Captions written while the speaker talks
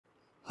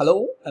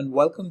Hello and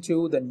welcome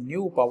to the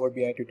new Power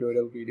BI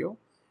tutorial video.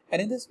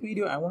 And in this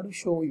video, I want to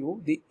show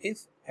you the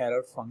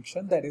IFError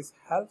function that is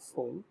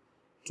helpful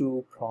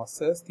to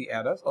process the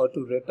errors or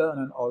to return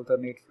an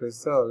alternate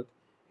result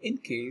in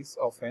case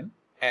of an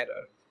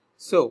error.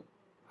 So,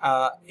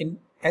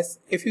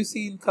 if you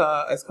see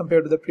as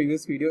compared to the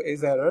previous video,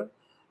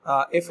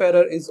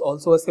 IFError is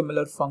also a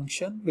similar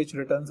function which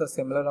returns a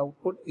similar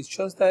output. It's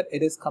just that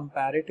it is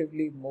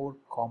comparatively more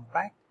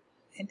compact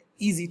and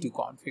easy to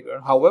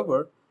configure.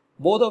 However,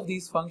 both of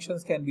these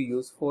functions can be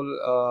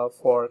useful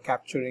for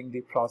capturing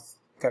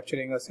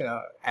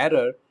an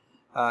error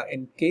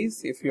in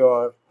case if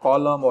your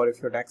column or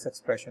if your DAX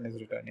expression is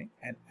returning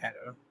an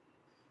error.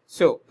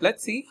 So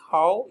let's see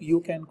how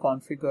you can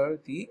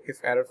configure the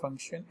IFError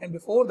function. And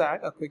before that,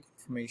 a quick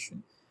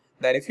information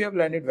that if you have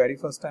landed very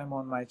first time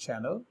on my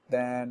channel,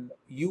 then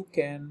you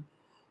can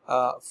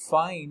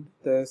find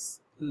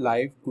this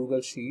live Google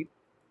Sheet,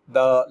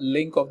 the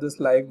link of this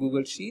live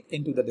Google Sheet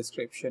into the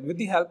description. With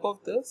the help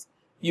of this,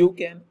 you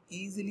can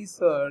easily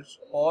search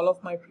all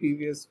of my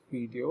previous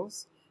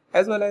videos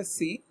as well as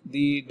see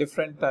the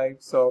different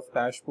types of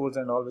dashboards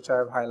and all which I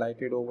have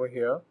highlighted over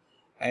here.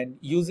 And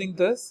using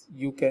this,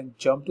 you can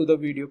jump to the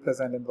video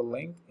present in the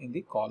link in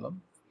the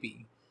column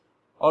B.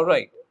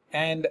 Alright,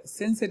 and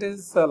since it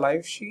is a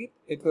live sheet,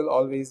 it will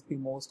always be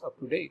most up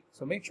to date.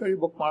 So make sure you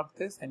bookmark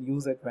this and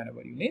use it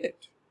whenever you need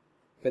it.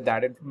 With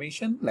that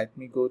information, let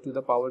me go to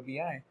the Power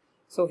BI.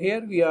 So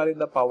here we are in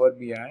the Power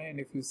BI, and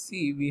if you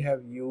see, we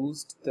have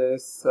used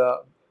this,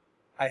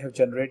 I have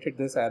generated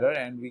this error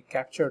and we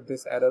captured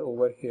this error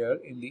over here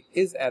in the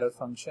ISError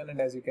function.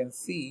 And as you can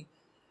see,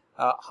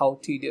 how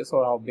tedious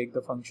or how big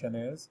the function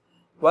is.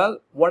 Well,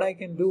 what I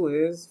can do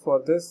is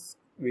for this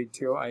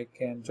video, I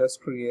can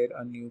just create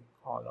a new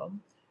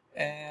column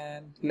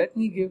and let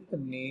me give the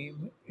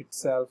name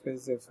itself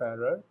is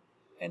IFError,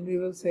 and we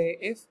will say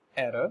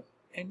IFError,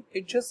 and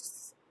it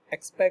just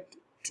expect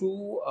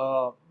two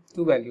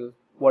values.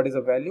 What is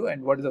a value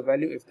and what is a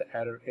value if the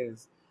error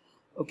is.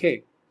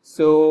 Okay,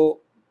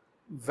 so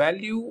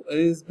value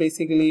is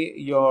basically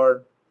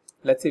your,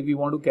 let's say we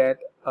want to get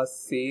a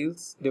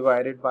sales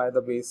divided by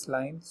the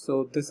baseline.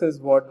 So this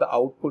is what the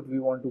output we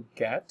want to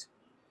get,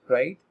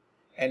 right?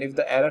 And if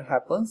the error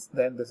happens,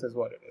 then this is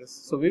what it is.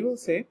 So we will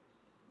say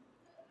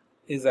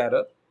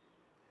ISError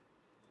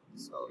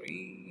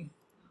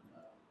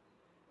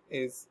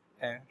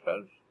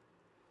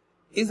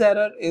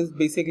is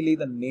basically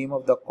the name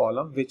of the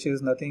column, which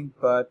is nothing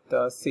but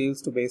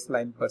sales to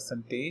baseline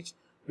percentage,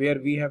 where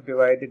we have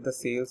divided the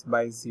sales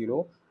by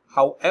 0.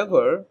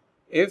 However,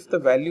 if the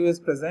value is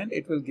present,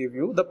 it will give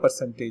you the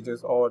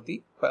percentages or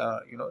the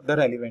the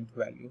relevant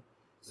value.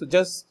 So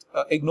just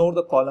ignore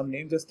the column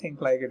name, just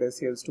think like it is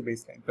sales to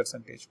baseline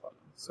percentage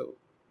column. So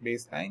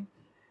baseline.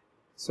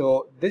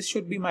 So this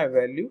should be my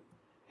value,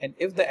 and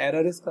if the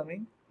error is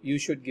coming, you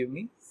should give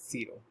me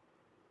 0.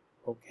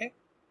 Okay.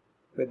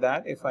 With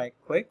that, if I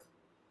click,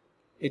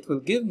 it will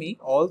give me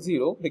all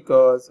 0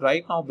 because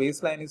right now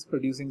baseline is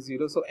producing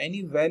 0. So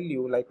any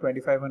value like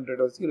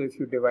 2500 or 0, if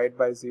you divide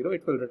by 0,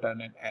 it will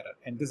return an error.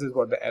 And this is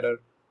what the error,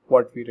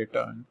 what we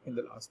returned in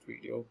the last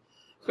video.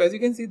 So as you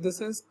can see, this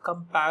is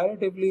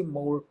comparatively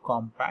more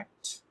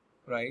compact,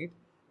 right?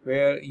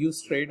 Where you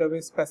straight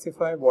away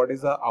specify what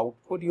is the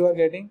output you are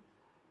getting.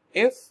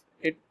 If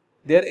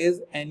there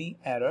is any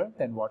error,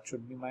 then what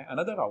should be my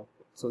another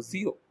output? So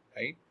 0,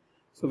 right?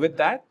 So with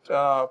that,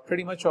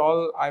 pretty much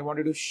all I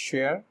wanted to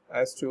share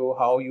as to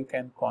how you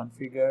can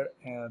configure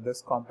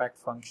this compact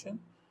function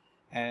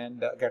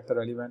and get the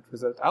relevant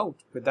result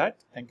out. With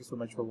that, thank you so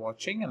much for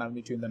watching, and I'll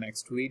meet you in the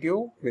next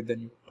video with the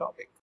new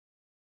topic.